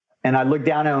And I looked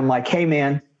down at him like, hey,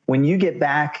 man, when you get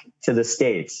back to the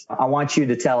States, I want you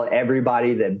to tell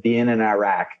everybody that being in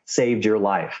Iraq saved your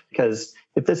life. Because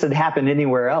if this had happened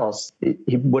anywhere else,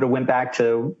 he would have went back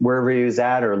to wherever he was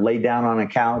at or laid down on a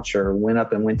couch or went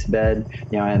up and went to bed,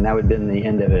 and that would have been the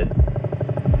end of it.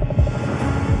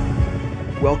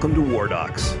 Welcome to War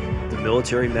Docs, the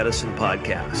military medicine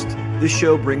podcast. This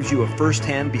show brings you a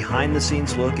first-hand,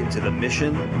 behind-the-scenes look into the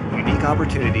mission, unique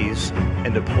opportunities,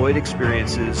 and deployed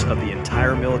experiences of the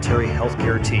entire military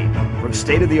healthcare team. From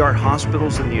state-of-the-art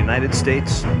hospitals in the United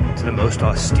States to the most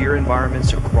austere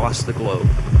environments across the globe,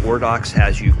 War Docs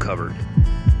has you covered.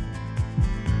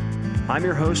 I'm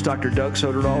your host, Dr. Doug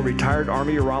Soderdahl, retired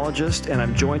Army urologist, and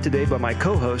I'm joined today by my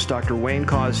co-host, Dr. Wayne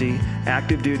Causey,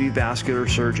 active-duty vascular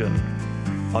surgeon.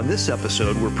 On this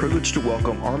episode, we're privileged to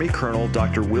welcome Army Colonel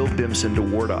Dr. Will Bimson to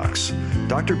War Docs.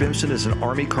 Dr. Bimson is an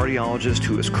Army cardiologist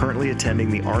who is currently attending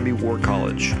the Army War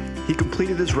College. He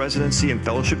completed his residency and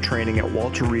fellowship training at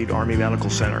Walter Reed Army Medical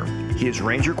Center. He is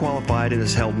Ranger qualified and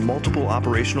has held multiple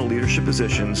operational leadership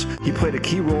positions. He played a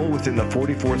key role within the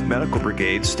 44th Medical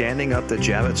Brigade, standing up the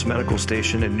Javits Medical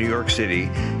Station in New York City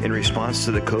in response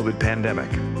to the COVID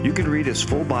pandemic. You can read his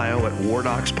full bio at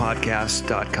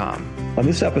wardocspodcast.com. On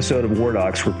this episode of War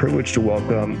Docs, we're privileged to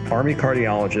welcome Army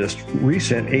cardiologist,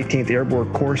 recent 18th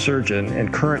Airborne Corps surgeon,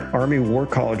 and current Army War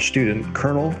College student,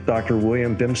 Colonel Dr.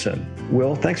 William Bimson.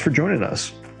 Will, thanks for joining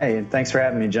us. Hey, and thanks for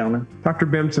having me, gentlemen. Dr.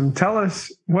 Bimson, tell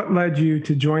us what led you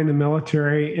to join the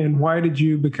military and why did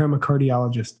you become a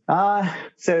cardiologist?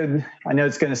 So I know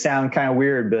it's going to sound kind of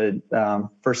weird, but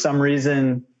for some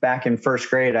reason back in first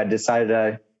grade, I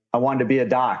decided I wanted to be a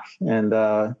doc. And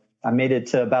I made it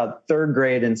to about third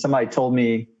grade and somebody told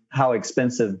me how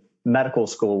expensive medical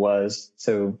school was.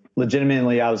 So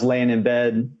legitimately, I was laying in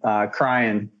bed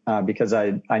crying because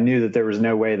I knew that there was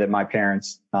no way that my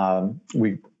parents,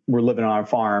 we were living on a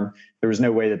farm. There was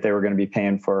no way that they were going to be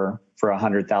paying for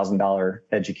 $100,000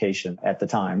 education at the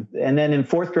time. And then in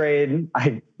fourth grade,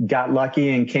 I got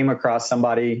lucky and came across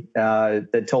somebody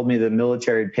that told me the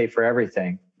military would pay for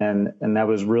everything. And that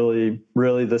was really,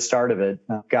 really the start of it.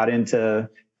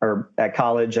 At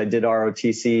college, I did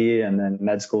ROTC and then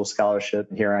med school scholarship.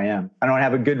 And here I am. I don't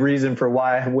have a good reason for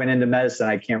why I went into medicine.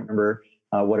 I can't remember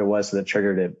what it was that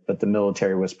triggered it, but the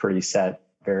military was pretty set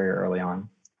very early on.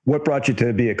 What brought you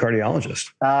to be a cardiologist?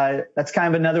 That's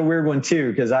kind of another weird one too,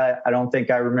 because I don't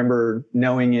think I remember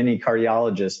knowing any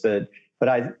cardiologists, but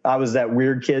I was that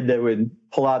weird kid that would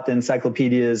pull out the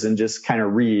encyclopedias and just kind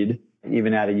of read.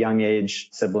 Even at a young age,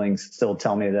 siblings still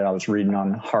tell me that I was reading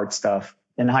on heart stuff.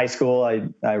 In high school, I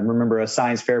remember a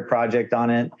science fair project on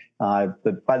it.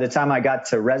 But by the time I got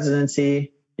to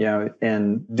residency,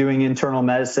 and doing internal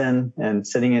medicine and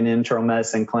sitting in an internal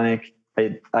medicine clinic,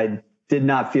 I did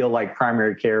not feel like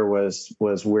primary care was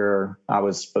where I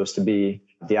was supposed to be.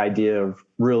 The idea of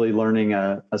really learning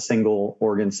a single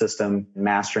organ system,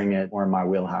 mastering it, were in my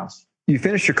wheelhouse. You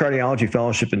finished your cardiology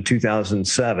fellowship in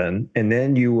 2007, and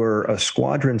then you were a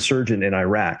squadron surgeon in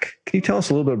Iraq. Can you tell us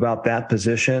a little bit about that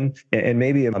position and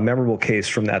maybe a memorable case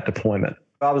from that deployment?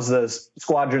 I was the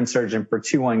squadron surgeon for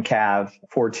 2-1 Cav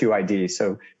 4-2 ID,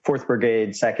 so 4th Brigade,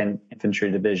 2nd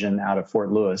Infantry Division out of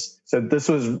Fort Lewis. So this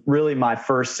was really my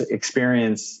first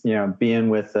experience, being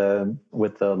with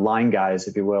the line guys,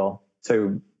 if you will.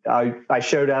 So I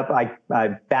showed up, I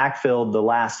backfilled the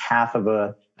last half of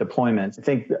a deployment. I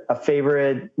think a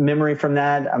favorite memory from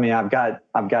that,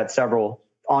 I've got several.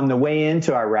 On the way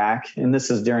into Iraq, and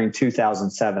this is during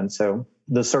 2007, so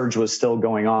the surge was still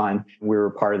going on. We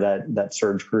were part of that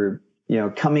surge group.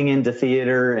 Coming into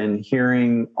theater and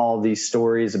hearing all these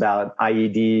stories about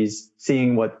IEDs,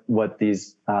 seeing what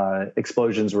these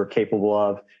explosions were capable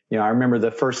of. I remember the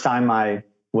first time I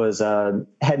was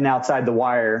heading outside the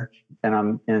wire,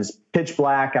 and it's pitch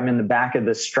black. I'm in the back of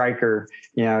the Stryker,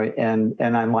 and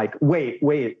I'm like, wait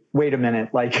a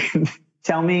minute, like.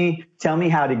 Tell me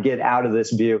how to get out of this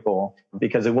vehicle,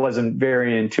 because it wasn't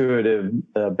very intuitive,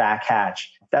 the back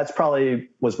hatch. That's probably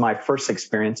was my first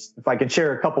experience. If I could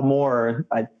share a couple more,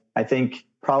 I think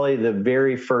probably the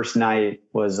very first night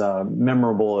was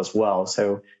memorable as well.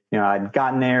 So, I'd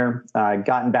gotten there,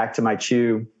 gotten back to my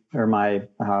CHU or my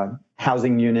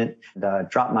housing unit,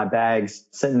 dropped my bags,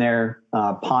 sitting there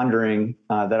pondering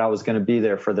that I was going to be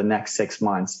there for the next 6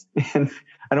 months. And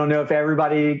I don't know if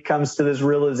everybody comes to this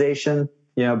realization,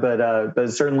 but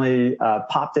it certainly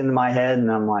popped into my head, and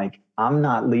I'm like, I'm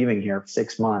not leaving here for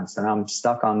 6 months, and I'm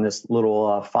stuck on this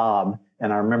little fob.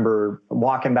 And I remember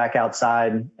walking back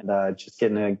outside and just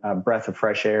getting a breath of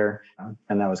fresh air,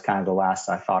 and that was kind of the last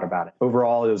I thought about it.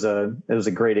 Overall, it was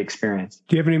a great experience.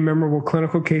 Do you have any memorable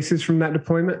clinical cases from that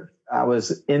deployment? I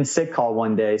was in sick call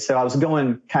one day. So I was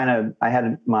going I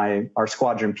had our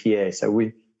squadron PA. So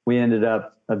we ended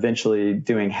up eventually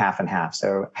doing half and half.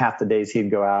 So half the days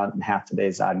he'd go out and half the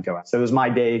days I'd go out. So it was my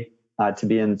day to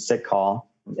be in sick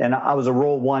call. And I was a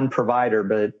role 1 provider,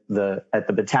 but at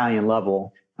the battalion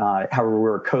level, however, we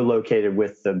were co-located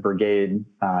with the brigade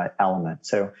element.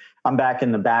 So I'm back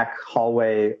in the back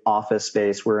hallway office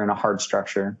space. We're in a hard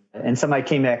structure. And somebody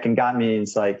came back and got me and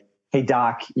it's like, hey,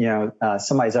 Doc,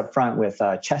 somebody's up front with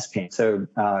chest pain. So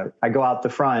I go out the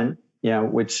front,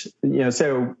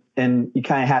 and you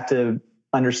kind of have to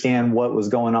understand what was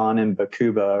going on in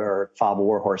Bakuba or FOB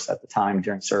Warhorse at the time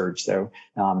during surge. So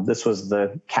this was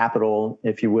the capital,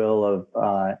 if you will, of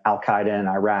Al-Qaeda in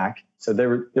Iraq. So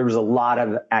there was a lot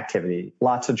of activity,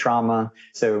 lots of trauma.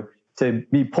 So to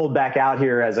be pulled back out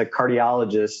here as a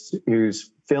cardiologist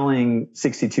who's filling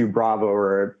 62 Bravo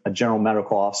or a general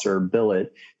medical officer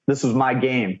billet, this was my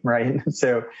game, right?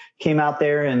 So came out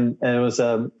there and it was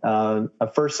a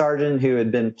first sergeant who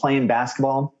had been playing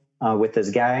basketball with his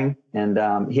gang.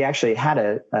 And he actually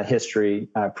had a history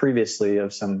previously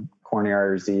of some coronary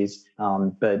artery disease,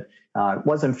 but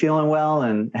wasn't feeling well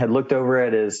and had looked over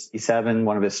at his E7,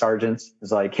 one of his sergeants,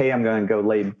 was like, hey, I'm going to go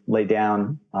lay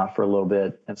down for a little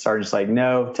bit. And sergeant's like,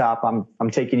 no, Top, I'm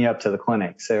taking you up to the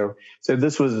clinic. So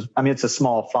this was, it's a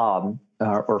small FOB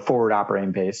or forward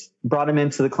operating base. Brought him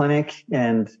into the clinic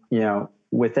and,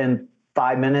 within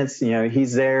 5 minutes,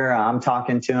 he's there. I'm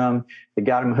talking to him. They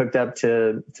got him hooked up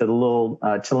to the little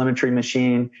telemetry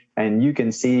machine, and you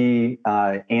can see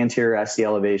anterior SC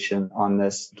elevation on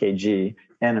this EKG.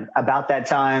 And about that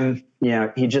time,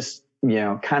 he just,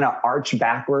 kind of arched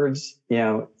backwards,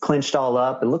 clinched all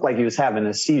up. It looked like he was having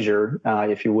a seizure,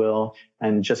 if you will,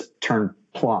 and just turned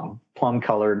plum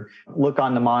colored. Look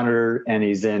on the monitor, and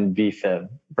he's in VFib,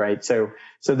 right? So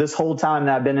this whole time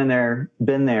that I've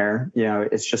been there,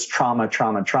 it's just trauma.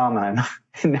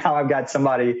 And now I've got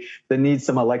somebody that needs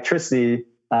some electricity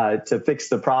to fix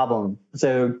the problem.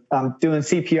 So I'm doing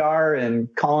CPR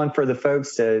and calling for the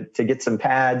folks to get some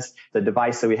pads. The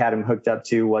device that we had him hooked up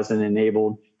to wasn't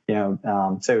enabled,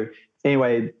 so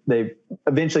anyway, they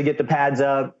eventually get the pads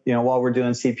up, while we're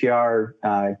doing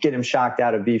CPR, get him shocked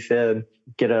out of VFib,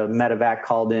 get a medevac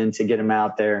called in to get him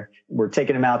out there. We're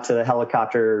taking him out to the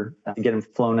helicopter to get him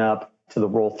flown up to the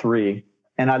roll 3.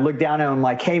 And I look down at him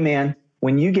like, hey man,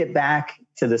 when you get back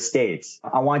to the States,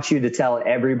 I want you to tell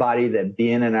everybody that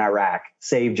being in Iraq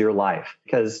saved your life.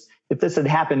 Because if this had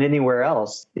happened anywhere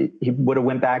else, he would have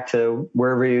went back to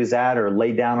wherever he was at or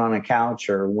laid down on a couch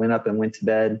or went up and went to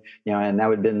bed, and that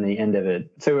would have been the end of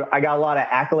it. So I got a lot of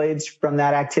accolades from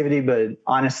that activity, but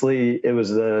honestly, it was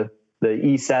the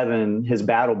E7, his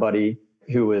battle buddy,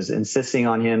 who was insisting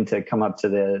on him to come up to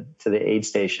the aid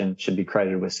station, should be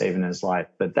credited with saving his life.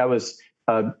 But that was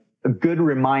a good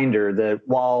reminder that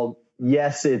while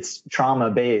yes, it's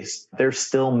trauma-based, there's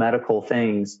still medical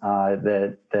things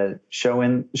that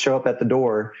show up at the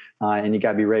door, and you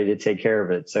got to be ready to take care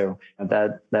of it. So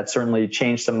that certainly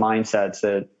changed some mindsets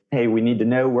that, hey, we need to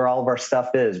know where all of our stuff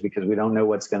is because we don't know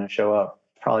what's going to show up.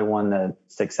 Probably one that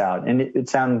sticks out. And it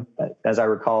sounded, as I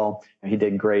recall, he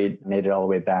did great, made it all the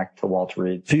way back to Walter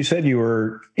Reed. So you said you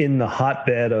were in the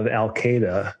hotbed of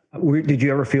Al-Qaeda. Did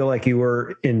you ever feel like you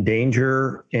were in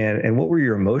danger? And what were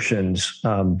your emotions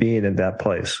being in that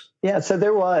place? Yeah, so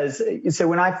there was. So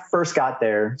when I first got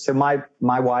there, so my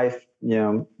wife,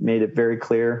 made it very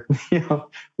clear,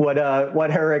 what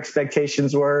her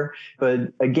expectations were.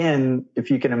 But again,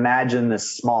 if you can imagine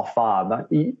this small FOB,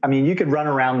 you could run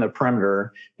around the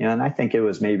perimeter, and I think it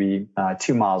was maybe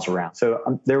 2 miles around.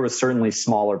 So there was certainly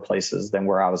smaller places than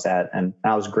where I was at, and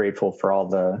I was grateful for all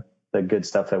the good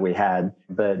stuff that we had.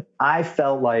 But I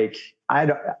felt like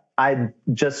I'd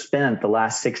just spent the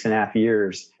last 6.5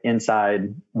 years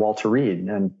inside Walter Reed,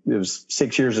 and it was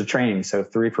 6 years of training. So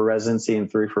 3 for residency and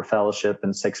 3 for fellowship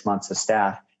and 6 months of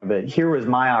staff. But here was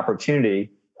my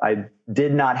opportunity. I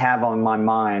did not have on my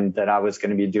mind that I was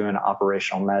going to be doing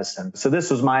operational medicine. So this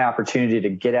was my opportunity to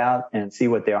get out and see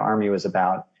what the Army was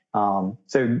about.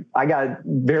 So I got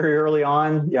very early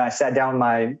on, I sat down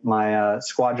with my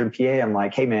squadron PA. I'm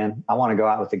like, hey man, I want to go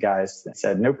out with the guys. I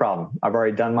said, no problem. I've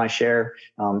already done my share.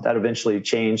 That eventually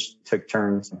changed, took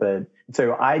turns. But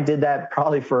so I did that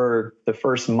probably for the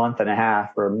first month and a half,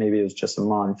 or maybe it was just a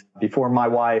month before my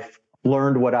wife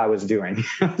learned what I was doing.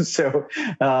 So,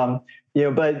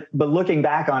 but looking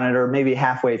back on it, or maybe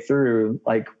halfway through,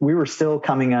 like we were still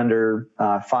coming under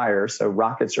fire. So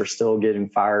rockets are still getting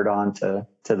fired onto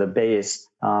the base.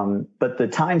 But the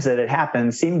times that it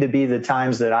happened seemed to be the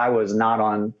times that I was not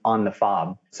on the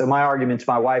FOB. So my argument to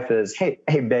my wife is, hey,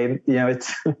 babe,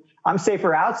 I'm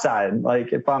safer outside.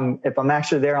 Like if I'm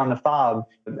actually there on the fob,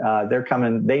 they're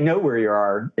coming, they know where you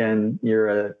are and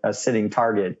you're a sitting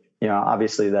target.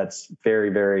 Obviously that's very,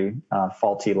 very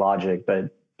faulty logic,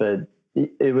 but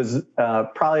it was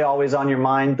probably always on your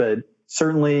mind, but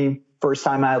certainly first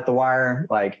time out the wire,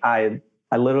 like I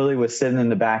literally was sitting in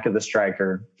the back of the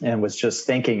Stryker and was just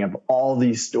thinking of all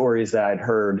these stories that I'd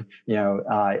heard,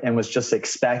 and was just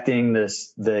expecting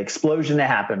the explosion to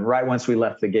happen right once we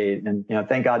left the gate. And,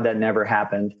 thank God that never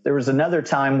happened. There was another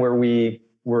time where we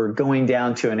were going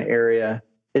down to an area,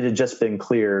 it had just been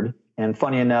cleared. And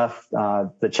funny enough,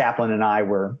 the chaplain and I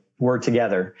were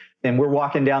together and we're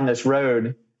walking down this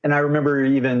road. And I remember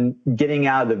even getting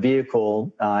out of the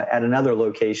vehicle at another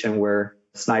location where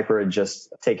a sniper had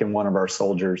just taken one of our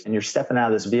soldiers, and you're stepping out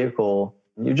of this vehicle.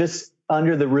 And you're just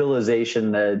under the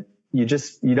realization that you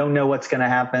don't know what's going to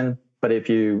happen. But if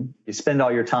you spend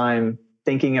all your time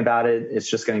thinking about it, it's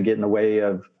just going to get in the way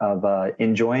of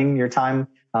enjoying your time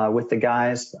with the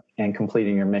guys and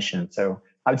completing your mission. So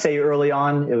I would say early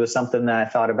on, it was something that I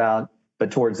thought about, but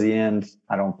towards the end,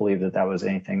 I don't believe that was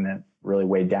anything that really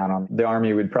weighed down on me. The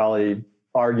Army would probably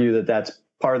argue that that's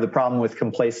part of the problem with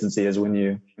complacency, is when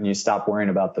you stop worrying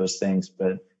about those things.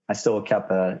 But I still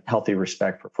kept a healthy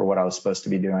respect for what I was supposed to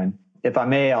be doing. If I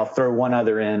may, I'll throw one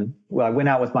other in. Well, I went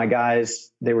out with my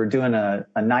guys. They were doing a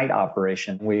night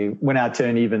operation. We went out to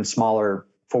an even smaller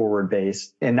forward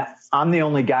base. And I'm the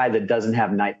only guy that doesn't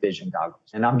have night vision goggles.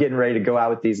 And I'm getting ready to go out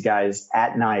with these guys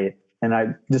at night. And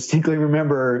I distinctly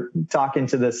remember talking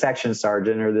to the section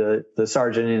sergeant or the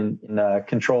sergeant in the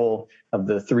control of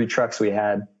the 3 trucks we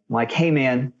had. I'm like, hey,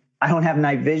 man, I don't have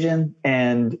night vision.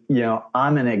 And,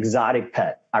 I'm an exotic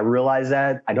pet. I realize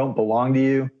that. I don't belong to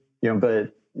you,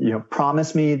 but,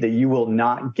 promise me that you will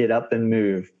not get up and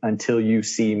move until you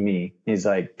see me. He's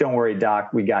like, don't worry,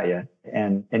 Doc, we got you.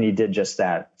 And he did just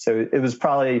that. So it was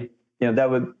probably, that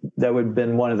would have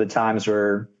been one of the times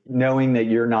where knowing that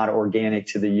you're not organic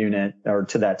to the unit or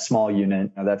to that small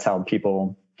unit, that's how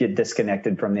people get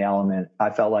disconnected from the element. I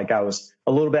felt like I was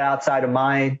a little bit outside of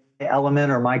my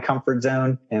element or my comfort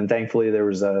zone. And thankfully there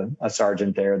was a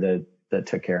sergeant there that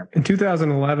took care of me. In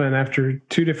 2011, after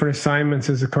 2 different assignments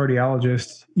as a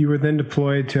cardiologist, you were then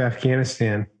deployed to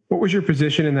Afghanistan. What was your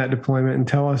position in that deployment? And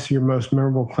tell us your most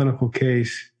memorable clinical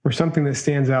case or something that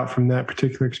stands out from that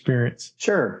particular experience.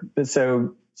 Sure.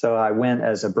 So I went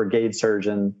as a brigade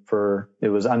surgeon it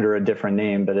was under a different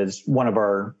name, but it's one of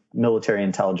our military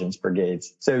intelligence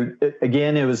brigades. So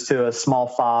again, it was to a small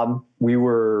FOB. We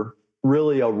were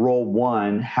really a Role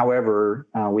 1. However,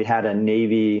 we had a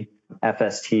Navy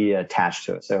FST attached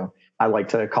to it. So I like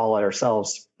to call it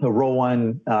ourselves a Role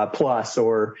 1 plus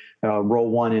or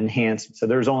Role 1 enhanced. So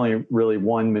there's only really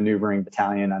one maneuvering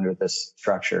battalion under this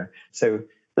structure. So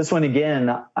this one,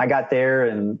 again, I got there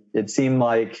and it seemed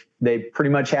like they pretty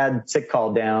much had sick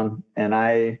call down. And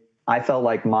I felt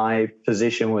like my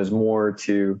position was more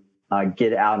to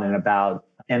get out and about.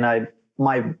 And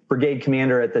my brigade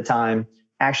commander at the time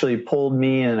actually pulled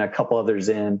me and a couple others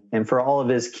in. And for all of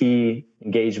his key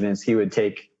engagements, he would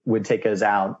take us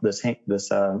out,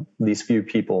 these few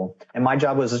people. And my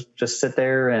job was just sit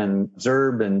there and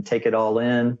observe and take it all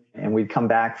in. And we'd come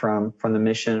back from the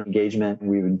mission engagement.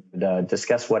 We would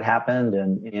discuss what happened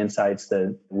and any insights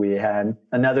that we had.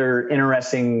 Another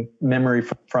interesting memory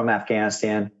from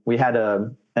Afghanistan, we had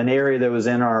an area that was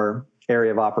in our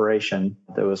area of operation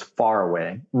that was far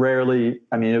away. Rarely,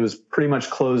 it was pretty much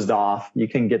closed off. You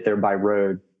can get there by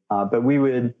road. But we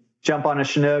would jump on a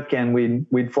Chinook and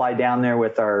we'd fly down there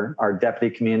with our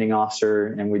deputy commanding officer,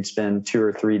 and we'd spend 2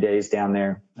 or 3 days down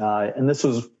there. And this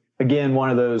was, again, one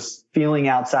of those feeling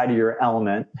outside of your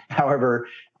element. However,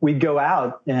 we'd go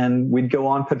out and we'd go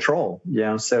on patrol,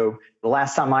 So the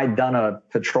last time I'd done a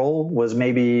patrol was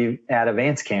maybe at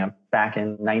Advance Camp back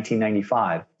in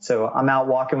 1995. So I'm out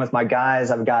walking with my guys.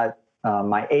 I've got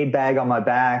my aid bag on my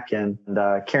back and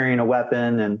carrying a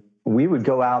weapon, and we would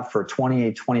go out for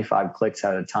 20, 25 clicks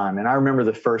at a time. And I remember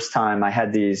the first time I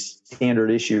had these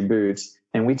standard issue boots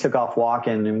and we took off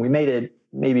walking and we made it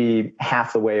maybe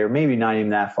half the way or maybe not even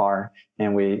that far.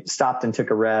 And we stopped and took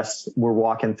a rest. We're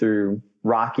walking through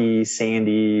rocky,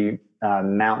 sandy,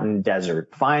 mountain desert.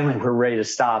 Finally, we're ready to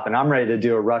stop and I'm ready to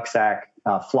do a rucksack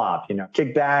flop,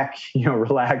 kick back,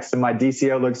 relax. And my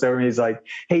DCO looks over and he's like,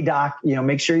 hey, Doc,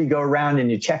 make sure you go around and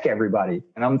you check everybody.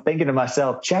 And I'm thinking to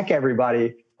myself, check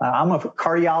everybody. I'm a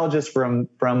cardiologist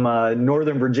from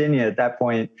Northern Virginia at that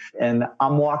point, and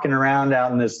I'm walking around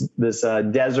out in this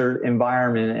desert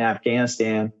environment in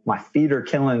Afghanistan. My feet are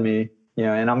killing me,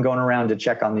 and I'm going around to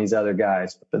check on these other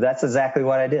guys. But that's exactly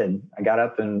what I did. I got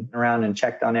up and around and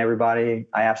checked on everybody.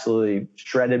 I absolutely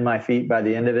shredded my feet by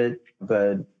the end of it,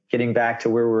 but getting back to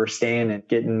where we were staying and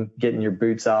getting your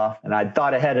boots off. And I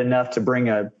thought I had enough to bring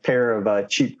a pair of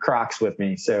cheap Crocs with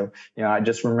me. So, I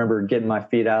just remember getting my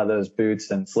feet out of those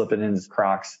boots and slipping into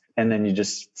Crocs. And then you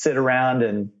just sit around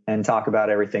and talk about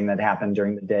everything that happened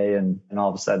during the day. And all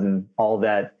of a sudden, all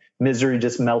that misery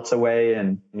just melts away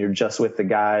and you're just with the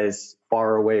guys,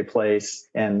 far away place.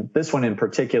 And this one in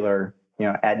particular,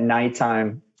 at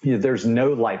nighttime, there's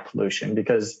no light pollution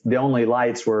because the only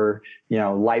lights were,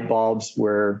 light bulbs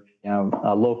where,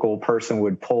 a local person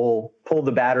would pull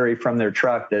the battery from their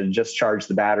truck that had just charged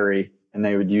the battery, and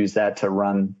they would use that to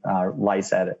run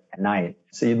lights at night.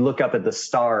 So you'd look up at the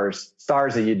stars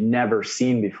that you'd never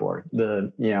seen before.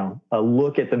 A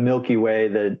look at the Milky Way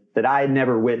that I had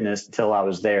never witnessed until I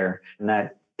was there. And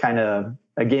that kind of,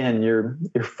 again, you're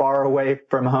far away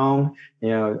from home,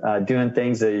 doing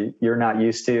things that you're not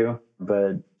used to,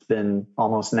 but it's been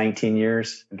almost 19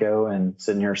 years ago and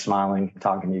sitting here smiling,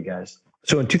 talking to you guys.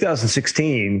 So in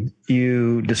 2016,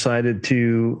 you decided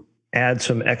to add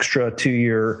some extra to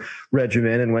your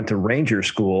regimen and went to Ranger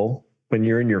School when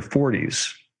you're in your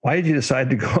 40s. Why did you decide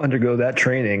to go undergo that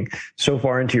training so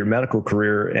far into your medical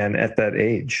career and at that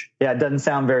age? Yeah, it doesn't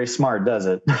sound very smart, does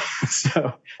it?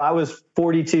 So I was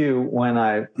 42 when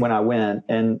I went,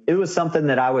 and it was something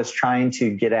that I was trying to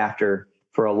get after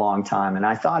for a long time. And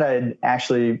I thought I'd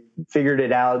actually figured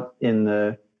it out in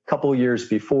the couple years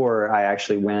before I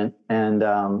actually went. And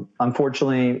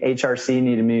unfortunately, HRC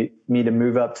needed me to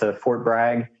move up to Fort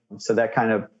Bragg. So that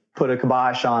kind of put a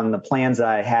kibosh on the plans that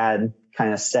I had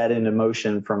kind of set into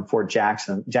motion from Fort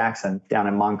Jackson down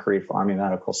in Moncrief Army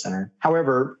Medical Center.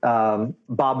 However,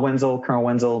 Bob Wenzel, Colonel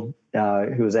Wenzel,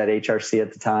 who was at HRC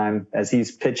at the time, as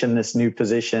he's pitching this new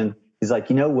position, he's like,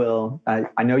 Will,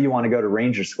 I know you want to go to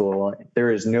Ranger School.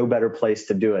 There is no better place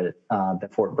to do it than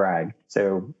Fort Bragg.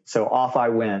 So off I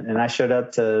went, and I showed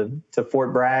up to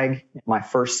Fort Bragg. My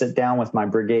first sit down with my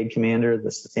brigade commander,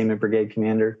 the sustainment brigade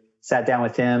commander, sat down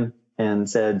with him and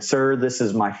said, "Sir, this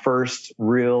is my first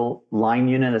real line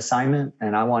unit assignment,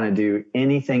 and I want to do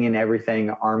anything and everything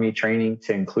Army training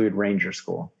to include Ranger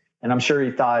School." And I'm sure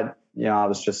he thought, I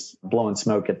was just blowing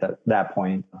smoke at that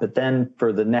point. But then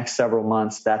for the next several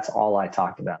months, that's all I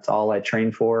talked about. It's all I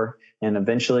trained for. And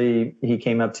eventually he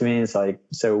came up to me and it's like,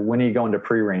 "So when are you going to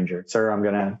pre-Ranger?" "Sir, I'm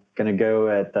gonna go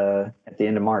at the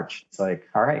end of March." It's like,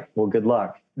 "All right, well, good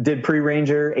luck." Did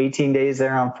pre-Ranger, 18 days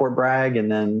there on Fort Bragg,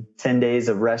 and then 10 days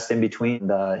of rest in between,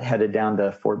 headed down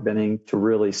to Fort Benning to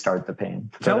really start the pain.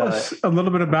 Tell us a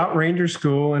little bit about Ranger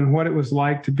School and what it was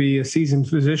like to be a seasoned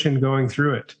physician going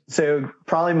through it. So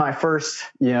probably my first,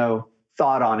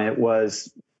 thought on it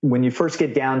was when you first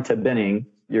get down to Benning,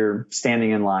 you're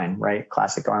standing in line, right?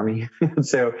 Classic Army.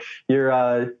 So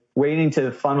you're waiting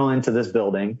to funnel into this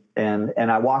building, and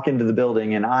I walk into the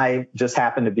building, and I just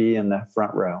happen to be in the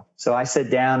front row. So I sit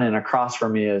down, and across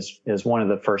from me is one of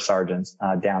the first sergeants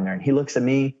down there, and he looks at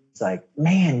me. He's like,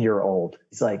 "Man, you're old."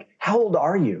 He's like, "How old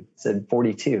are you?" I said,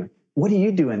 42. "What do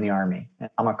you do in the Army?"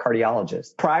 "I'm a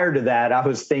cardiologist." Prior to that, I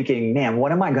was thinking, man,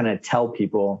 what am I going to tell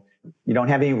people? You don't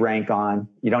have any rank on.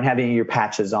 You don't have any of your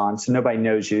patches on, so nobody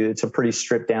knows you. It's a pretty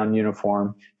stripped down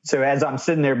uniform. So as I'm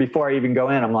sitting there before I even go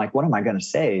in, I'm like, what am I going to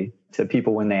say to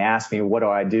people when they ask me, what do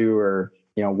I do? Or,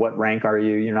 what rank are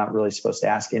you? You're not really supposed to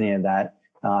ask any of that.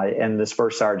 And this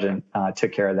first sergeant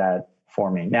took care of that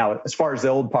for me. Now, as far as the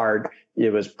old part,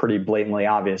 it was pretty blatantly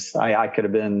obvious. I could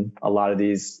have been a lot of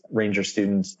these Ranger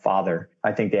students' father.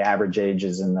 I think the average age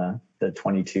is in the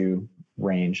 22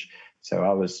 range. So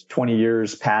I was 20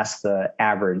 years past the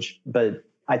average. But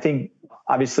I think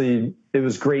obviously it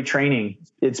was great training.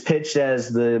 It's pitched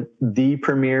as the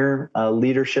premier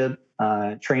leadership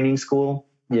training school.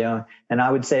 And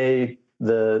I would say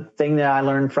the thing that I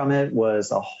learned from it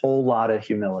was a whole lot of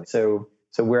humility.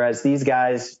 So whereas these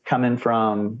guys coming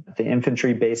from the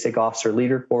infantry basic officer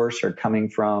leader course or coming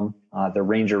from the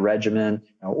Ranger Regiment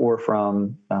or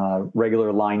from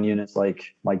regular line units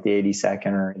like the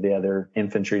 82nd or the other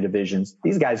infantry divisions,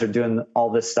 these guys are doing all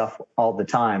this stuff all the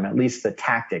time, at least the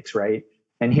tactics, right?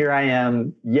 And here I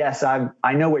am. Yes,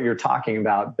 I know what you're talking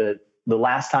about, but the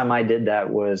last time I did that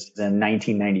was in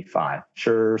 1995.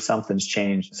 Sure, something's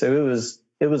changed. So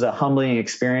it was a humbling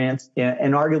experience.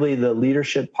 And arguably the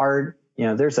leadership part,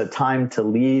 there's a time to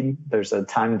lead, there's a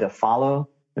time to follow,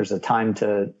 there's a time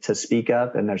to speak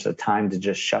up, and there's a time to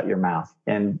just shut your mouth.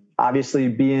 And obviously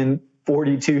being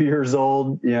 42 years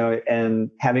old,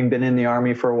 and having been in the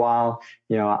Army for a while,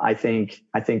 I think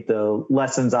the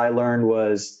lessons I learned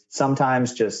was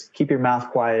sometimes just keep your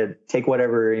mouth quiet, take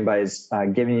whatever anybody's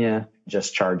giving you,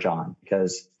 just charge on,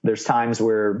 because there's times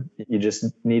where you just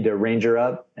need to ranger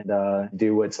up and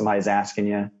do what somebody's asking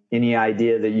you. Any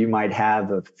idea that you might have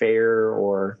of fair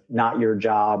or not your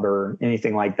job or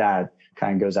anything like that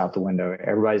kind of goes out the window.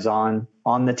 Everybody's on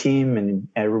the team and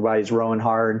everybody's rowing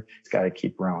hard. It's got to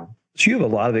keep rowing. So you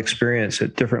have a lot of experience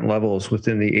at different levels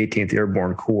within the 18th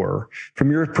Airborne Corps.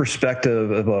 From your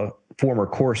perspective of a former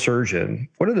Corps surgeon,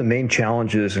 what are the main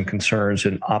challenges and concerns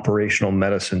in operational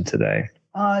medicine today?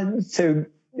 So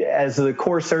as the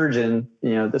Corps surgeon,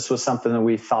 this was something that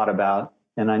we thought about,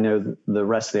 and I know the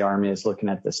rest of the Army is looking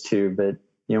at this too, but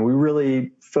we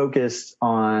really focused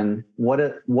on what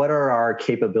are our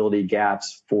capability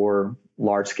gaps for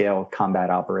large scale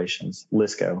combat operations,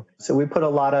 LSCO. So we put a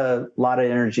lot of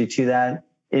energy to that.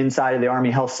 Inside of the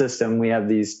Army health system, we have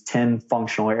these 10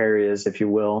 functional areas, if you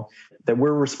will, that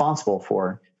we're responsible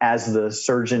for as the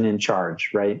surgeon in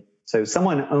charge, right? So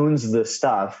someone owns the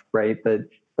stuff, right?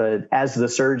 But as the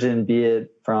surgeon, be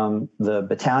it from the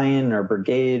battalion or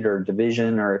brigade or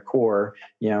division or a corps,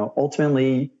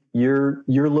 ultimately you're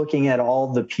looking at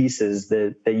all the pieces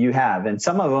that you have, and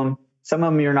some of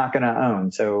them you're not going to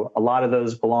own. So a lot of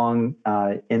those belong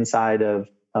inside of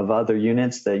other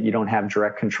units that you don't have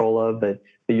direct control of, but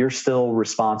you're still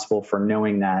responsible for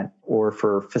knowing that, or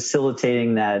for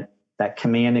facilitating that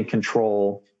command and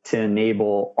control to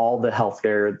enable all the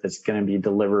healthcare that's going to be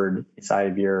delivered inside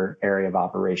of your area of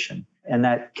operation. And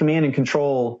that command and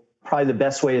control, probably the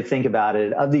best way to think about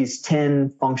it, of these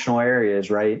 10 functional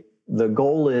areas, right? The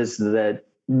goal is that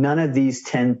none of these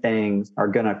 10 things are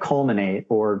going to culminate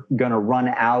or going to run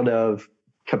out of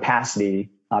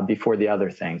capacity before the other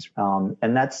things.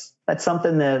 And that's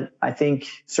something that I think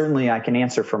certainly I can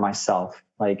answer for myself.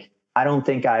 Like, I don't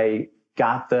think I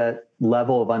got that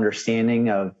level of understanding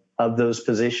of those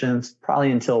positions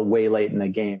probably until way late in the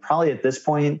game. Probably at this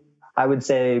point, I would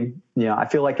say, I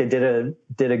feel like I did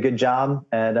a good job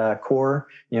at Corps,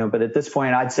 but at this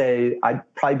point, I'd say I'd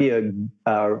probably be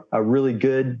a really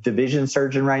good division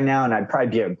surgeon right now, and I'd probably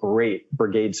be a great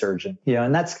brigade surgeon.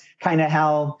 And that's kind of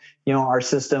how our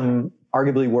system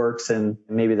arguably works, and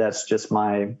maybe that's just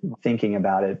my thinking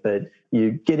about it. But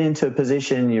you get into a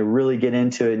position, you really get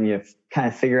into it, and you kind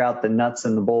of figure out the nuts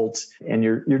and the bolts, and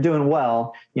you're doing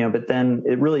well, but then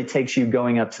it really takes you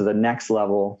going up to the next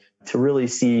level to really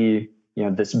see,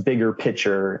 this bigger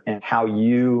picture and how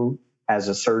you as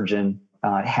a surgeon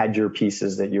had your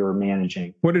pieces that you were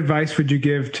managing. What advice would you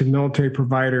give to military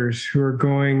providers who are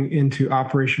going into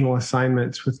operational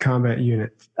assignments with combat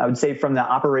units? I would say from the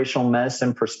operational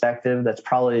medicine perspective, that's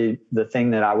probably the thing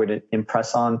that I would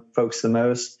impress on folks the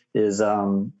most is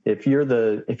if you're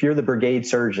the brigade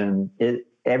surgeon,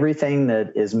 everything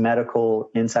that is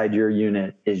medical inside your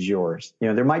unit is yours.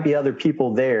 There might be other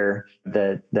people there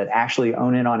that actually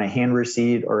own it on a hand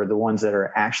receipt, or the ones that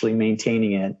are actually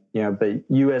maintaining it, but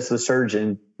you as the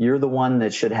surgeon, you're the one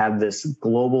that should have this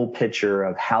global picture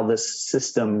of how this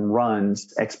system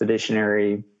runs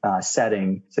expeditionary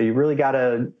setting. So you really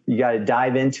gotta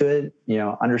dive into it,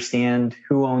 understand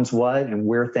who owns what and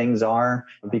where things are,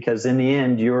 because in the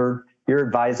end, you're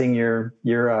advising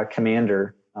your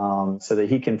commander so that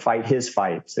he can fight his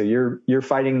fight. So you're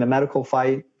fighting the medical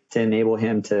fight to enable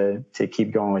him to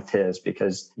keep going with his,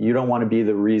 because you don't want to be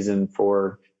the reason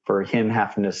for him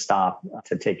having to stop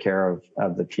to take care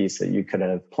of the piece that you could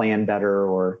have planned better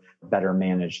or better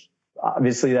managed.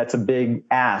 Obviously, that's a big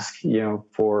ask,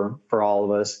 for all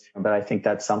of us. But I think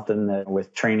that's something that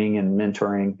with training and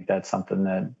mentoring, that's something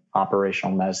that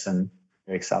operational medicine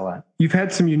excel at. You've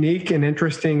had some unique and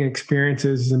interesting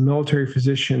experiences as a military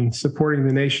physician supporting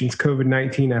the nation's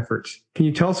COVID-19 efforts. Can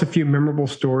you tell us a few memorable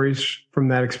stories from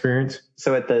that experience?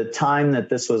 So at the time that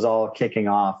this was all kicking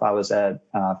off, I was at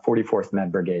 44th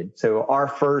Med Brigade. So our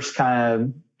first kind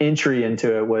of entry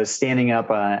into it was standing up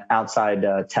outside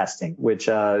testing, which,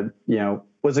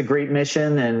 was a great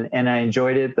mission and I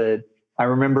enjoyed it. But I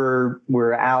remember we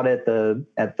were out at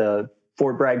the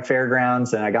Fort Bragg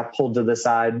Fairgrounds, and I got pulled to the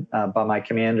side by my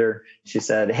commander. She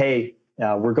said, "Hey,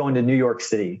 we're going to New York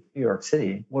City." New York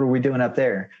City? What are we doing up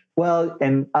there? Well,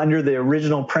 and under the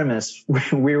original premise,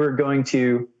 we were going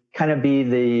to kind of be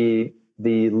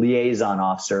the liaison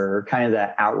officer, or kind of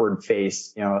the outward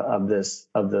face, of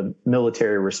the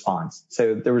military response.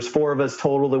 So there was 4 of us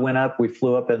total that went up. We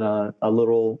flew up in a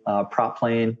little prop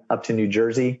plane up to New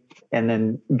Jersey, and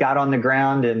then got on the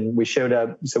ground, and we showed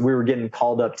up. So we were getting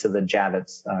called up to the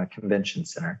Javits Convention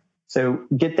Center. So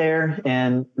get there,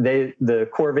 and the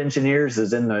Corps of Engineers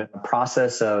is in the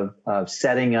process of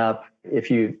setting up.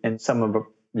 And some of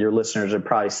your listeners have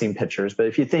probably seen pictures, but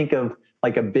if you think of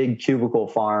like a big cubicle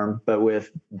farm, but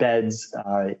with beds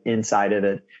inside of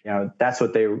it, that's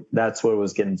what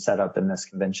was getting set up in this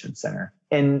convention center.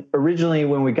 And originally,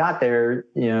 when we got there,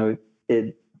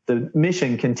 the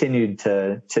mission continued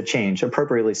to change,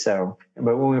 appropriately so.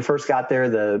 But when we first got there,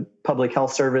 the public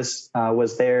health service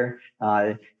was there.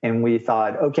 And we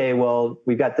thought, okay, well,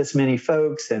 we've got this many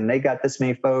folks and they got this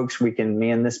many folks. We can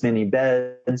man this many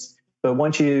beds. But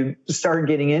once you start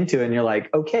getting into it and you're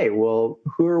like, okay, well,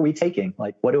 who are we taking?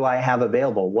 Like, what do I have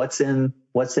available? What's in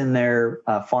their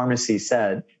pharmacy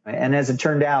set? And as it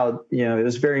turned out, it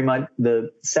was very much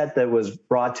the set that was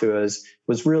brought to us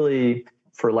was really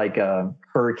for like a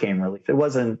hurricane relief. It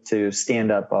wasn't to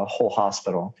stand up a whole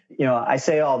hospital. I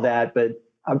say all that, but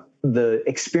the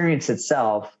experience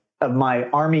itself of my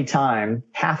Army time,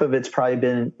 half of it's probably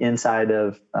been inside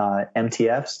of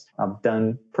MTFs. I've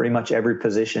done pretty much every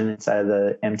position inside of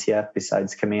the MTF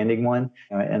besides commanding one,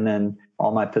 and then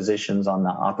all my positions on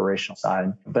the operational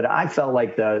side. But I felt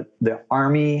like the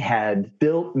Army had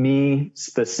built me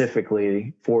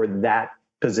specifically for that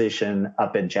position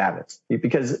up at Javits,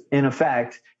 because in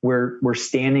effect, we're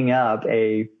standing up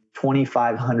a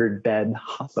 2,500 bed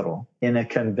hospital in a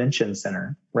convention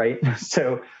center, right?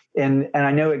 So, and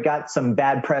I know it got some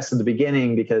bad press at the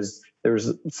beginning because there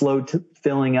was slow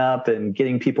filling up and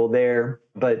getting people there.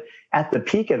 But at the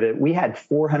peak of it, we had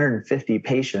 450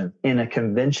 patients in a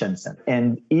convention center.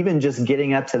 And even just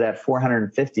getting up to that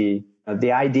 450,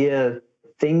 the idea,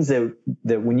 things that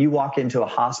when you walk into a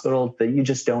hospital that you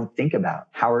just don't think about.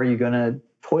 How are you going to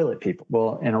toilet people?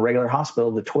 Well, in a regular hospital,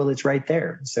 the toilet's right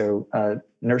there. So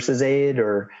nurse's aide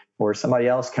or somebody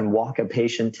else can walk a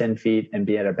patient 10 feet and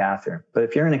be at a bathroom. But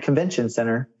if you're in a convention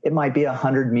center, it might be a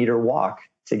 100-meter walk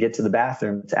to get to the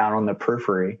bathroom. It's out on the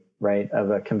periphery, right,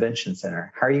 of a convention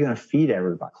center. How are you going to feed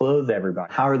everybody, clothe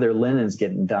everybody? How are their linens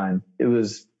getting done? It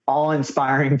was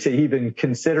awe-inspiring to even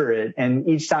consider it. And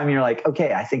each time you're like,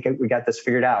 okay, I think we got this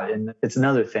figured out. And it's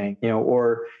another thing,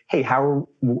 or, hey, how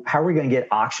are we going to get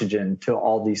oxygen to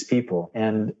all these people?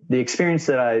 And the experience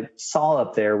that I saw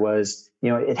up there was,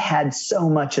 it had so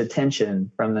much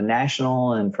attention from the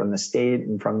national and from the state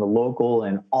and from the local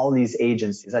and all these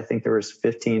agencies. I think there was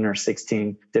 15 or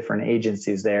 16 different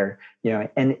agencies there,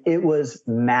 and it was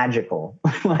magical.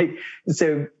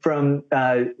 So from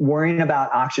worrying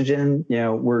about oxygen,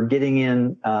 we're getting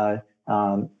in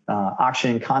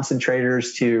oxygen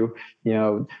concentrators to,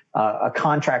 a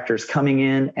contractor's coming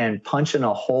in and punching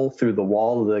a hole through the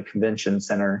wall of the convention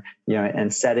center,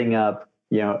 and setting up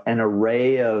an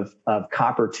array of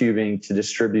copper tubing to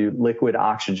distribute liquid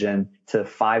oxygen to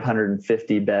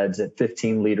 550 beds at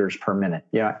 15 liters per minute.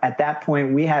 At that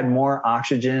point, we had more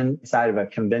oxygen inside of a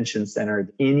convention center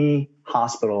than any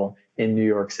hospital in New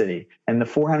York City. And the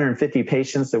 450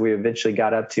 patients that we eventually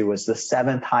got up to was the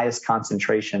 7th highest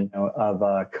concentration of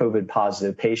COVID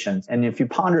positive patients. And if you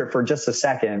ponder it for just a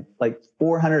second, like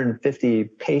 450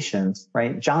 patients,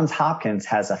 right? Johns Hopkins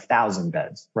has 1,000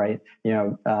 beds, right?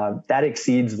 That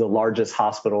exceeds the largest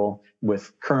hospital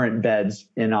with current beds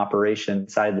in operation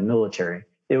inside the military.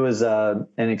 It was an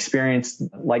experience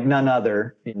like none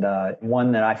other, and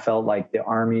one that I felt like the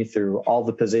Army, through all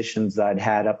the positions that I'd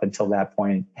had up until that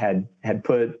point, had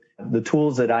put the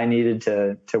tools that I needed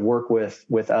to work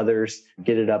with others,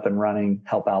 get it up and running,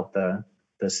 help out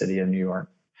the city of New York.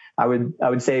 I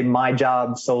would say my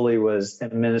job solely was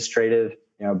administrative,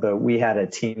 but we had a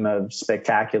team of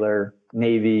spectacular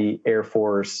Navy, Air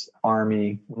Force,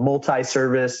 Army,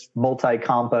 multi-service,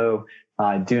 multi-compo,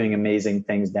 doing amazing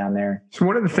things down there. So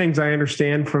one of the things I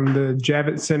understand from the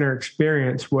Javits Center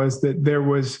experience was that there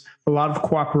was a lot of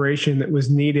cooperation that was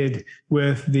needed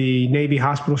with the Navy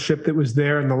hospital ship that was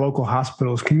there and the local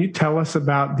hospitals. Can you tell us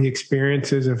about the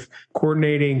experiences of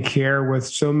coordinating care with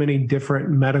so many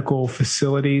different medical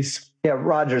facilities? Yeah,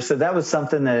 Roger. So that was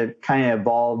something that kind of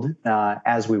evolved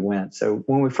as we went. So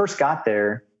when we first got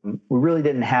there, we really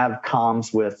didn't have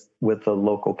comms with the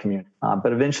local community.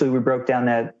 But eventually we broke down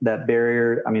that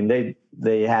barrier. I mean,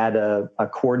 they had a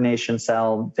coordination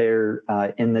cell there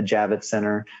in the Javits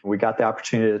Center. We got the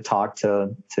opportunity to talk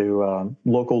to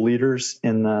local leaders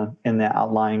in the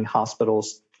outlying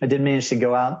hospitals. I did manage to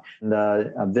go out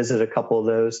and visit a couple of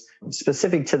those.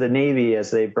 Specific to the Navy, as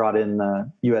they brought in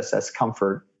the USS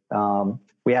Comfort,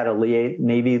 we had a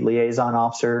Navy liaison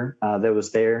officer that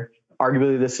was there.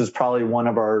 Arguably, this was probably one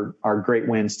of our great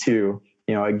wins too.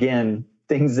 Again,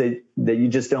 things that you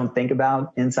just don't think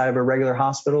about inside of a regular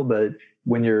hospital, but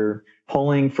when you're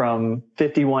pulling from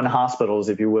 51 hospitals,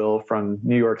 if you will, from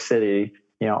New York City,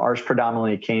 Ours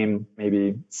predominantly came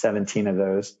maybe 17 of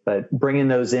those, but bringing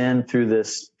those in through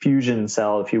this fusion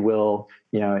cell, if you will,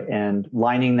 and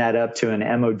lining that up to an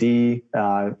MOD.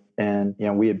 And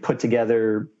we had put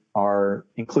together our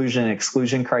inclusion and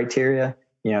exclusion criteria,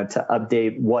 to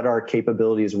update what our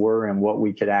capabilities were and what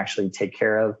we could actually take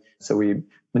care of. So we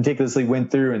meticulously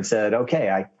went through and said, okay,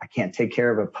 I can't take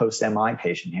care of a post-MI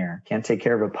patient here. Can't take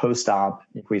care of a post-op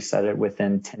if we set it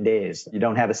within 10 days. You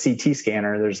don't have a CT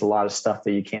scanner. There's a lot of stuff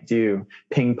that you can't do.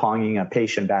 Ping-ponging a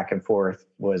patient back and forth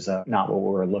was not what we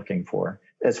were looking for.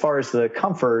 As far as the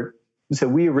comfort, so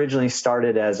we originally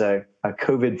started as a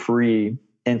COVID-free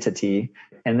entity,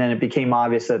 and then it became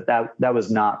obvious that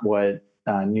was not what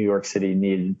New York City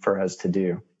needed for us to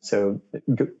do. So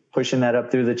pushing that up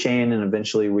through the chain, and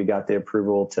eventually we got the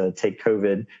approval to take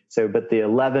COVID. But the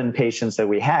 11 patients that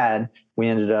we had, we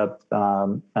ended up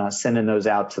sending those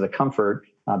out to the comfort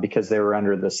because they were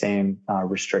under the same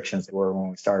restrictions that were when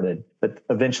we started. But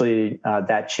eventually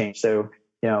that changed. So,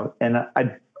 and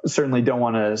I certainly don't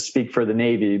want to speak for the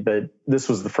Navy, but this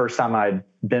was the first time I'd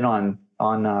been on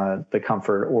the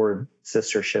Comfort or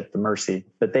sister ship, the Mercy.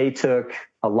 But they took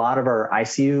a lot of our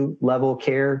ICU level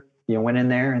care, went in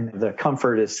there, and the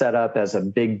Comfort is set up as a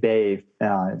big bay.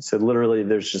 So literally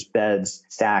there's just beds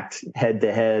stacked head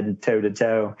to head, toe to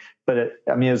toe. But it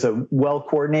was a well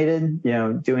coordinated,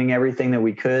 doing everything that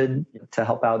we could to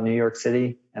help out New York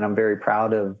City. And I'm very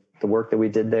proud of the work that we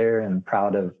did there and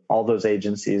proud of all those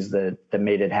agencies that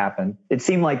made it happen. It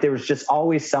seemed like there was just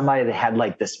always somebody that had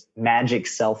like this magic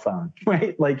cell phone,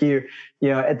 right? Like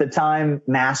at the time,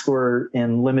 masks were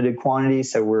in limited quantity.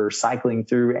 So we're cycling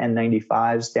through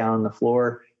N95s down on the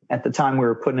floor. At the time, we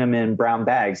were putting them in brown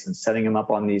bags and setting them up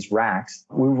on these racks.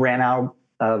 We ran out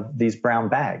of these brown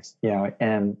bags,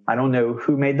 and I don't know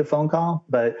who made the phone call,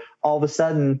 but all of a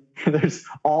sudden there's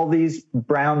all these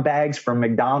brown bags from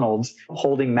McDonald's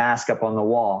holding masks up on the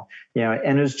wall,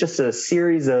 and it was just a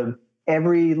series of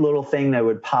every little thing that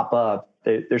would pop up.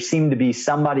 There seemed to be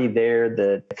somebody there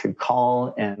that could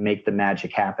call and make the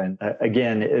magic happen.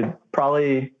 Again, it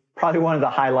probably one of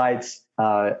the highlights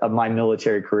of my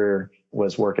military career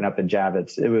was working up in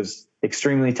Javits. It was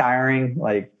extremely tiring,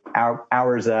 like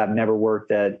hours that I've never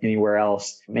worked at anywhere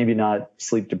else. Maybe not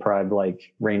sleep deprived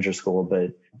like Ranger School,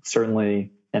 but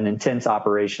certainly an intense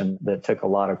operation that took a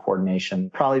lot of coordination.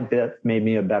 Probably made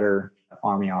me a better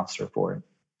Army officer for it.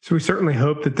 So we certainly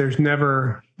hope that there's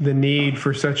never the need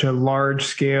for such a large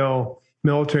scale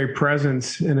military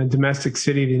presence in a domestic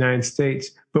city of the United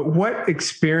States. But what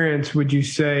experience would you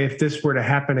say, if this were to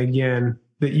happen again,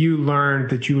 that you learned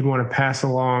that you would want to pass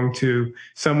along to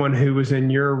someone who was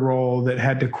in your role that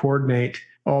had to coordinate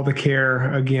all the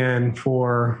care again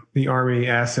for the Army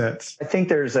assets? I think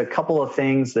there's a couple of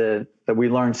things that we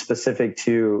learned specific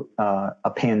to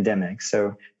a pandemic.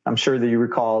 So I'm sure that you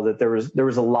recall that there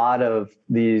was a lot of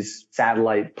these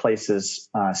satellite places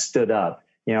stood up,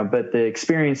 but the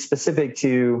experience specific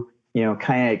to,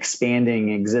 kind of expanding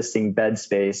existing bed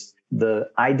space, the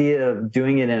idea of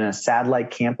doing it in a satellite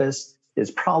campus is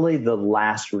probably the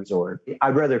last resort.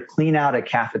 I'd rather clean out a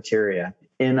cafeteria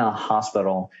in a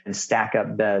hospital and stack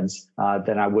up beds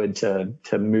than I would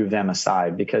to move them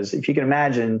aside. Because if you can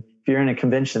imagine, if you're in a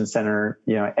convention center,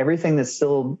 everything that's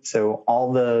still, so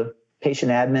all the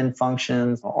patient admin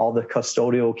functions, all the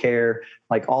custodial care,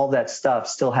 like all that stuff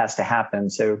still has to happen.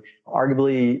 So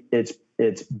arguably it's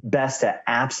best to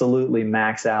absolutely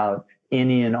max out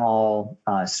any and all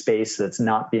space that's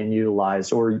not being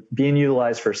utilized or being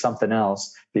utilized for something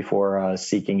else before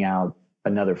seeking out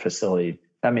another facility.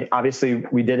 Obviously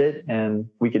we did it and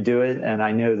we could do it. And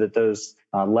I know that those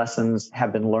lessons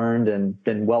have been learned and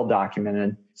been well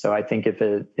documented. So I think if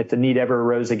the need ever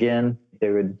arose again,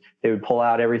 they would pull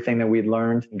out everything that we'd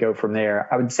learned and go from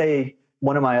there. I would say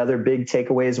one of my other big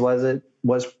takeaways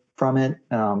was from it.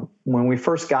 When we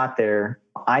first got there,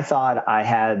 I thought I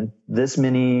had this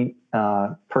many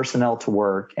personnel to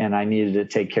work and I needed to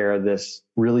take care of this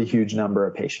really huge number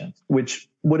of patients, which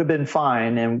would have been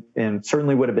fine and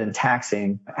certainly would have been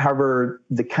taxing. However,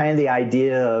 the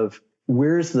idea of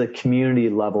where's the community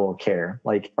level of care?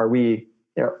 Like, are we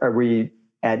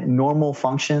at normal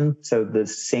function? So the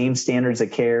same standards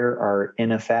of care are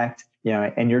in effect,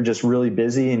 and you're just really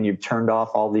busy and you've turned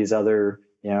off all these other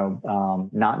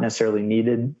not necessarily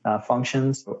needed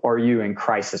functions, or are you in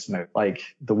crisis mode? Like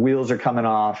the wheels are coming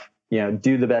off,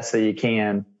 do the best that you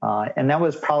can. And that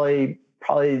was probably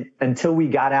until we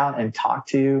got out and talked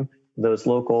to those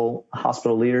local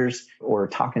hospital leaders or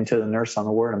talking to the nurse on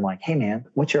the ward. I'm like, hey man,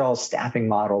 what's your all staffing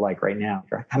model like right now?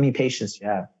 How many patients do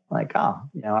you have? I'm like,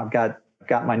 I've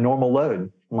got my normal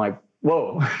load. I'm like,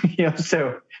 whoa,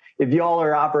 so if y'all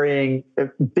are operating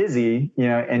busy,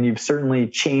 and you've certainly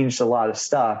changed a lot of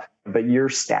stuff, but you're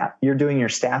doing your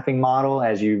staffing model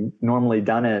as you normally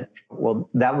done it. Well,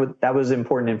 that was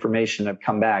important information to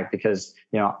come back because,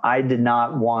 I did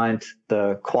not want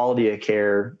the quality of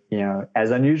care,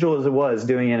 as unusual as it was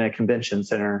doing in a convention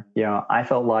center. I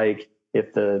felt like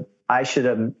I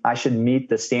should meet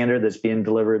the standard that's being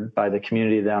delivered by the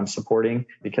community that I'm supporting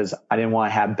because I didn't want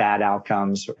to have bad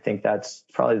outcomes. I think that's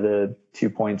probably the 2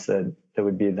 points that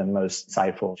would be the most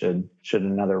insightful should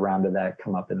another round of that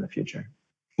come up in the future.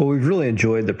 Well, we've really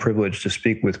enjoyed the privilege to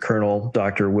speak with Colonel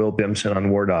Dr. Will Bimson on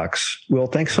WarDocs. Will,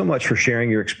 thanks so much for sharing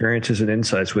your experiences and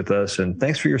insights with us, and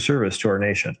thanks for your service to our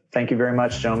nation. Thank you very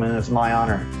much, gentlemen. It's my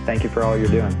honor. Thank you for all you're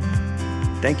doing.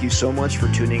 Thank you so much for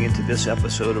tuning into this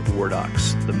episode of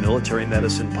WarDocs, the Military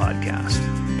Medicine Podcast.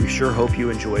 We sure hope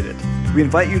you enjoyed it. We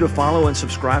invite you to follow and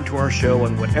subscribe to our show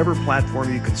on whatever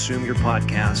platform you consume your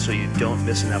podcast so you don't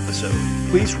miss an episode.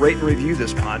 Please rate and review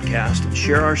this podcast and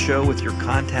share our show with your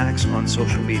contacts on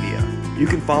social media. You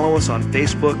can follow us on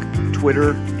Facebook,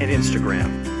 Twitter, and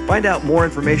Instagram. Find out more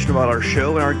information about our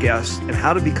show and our guests and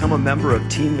how to become a member of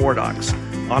Team WarDocs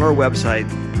on our website,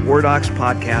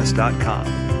 wardocspodcast.com.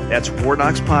 That's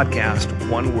WarDocsPodcast,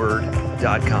 one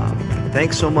word.com.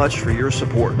 Thanks so much for your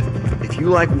support. If you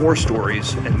like war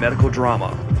stories and medical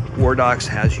drama, WarDocs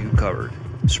has you covered.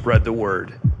 Spread the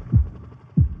word.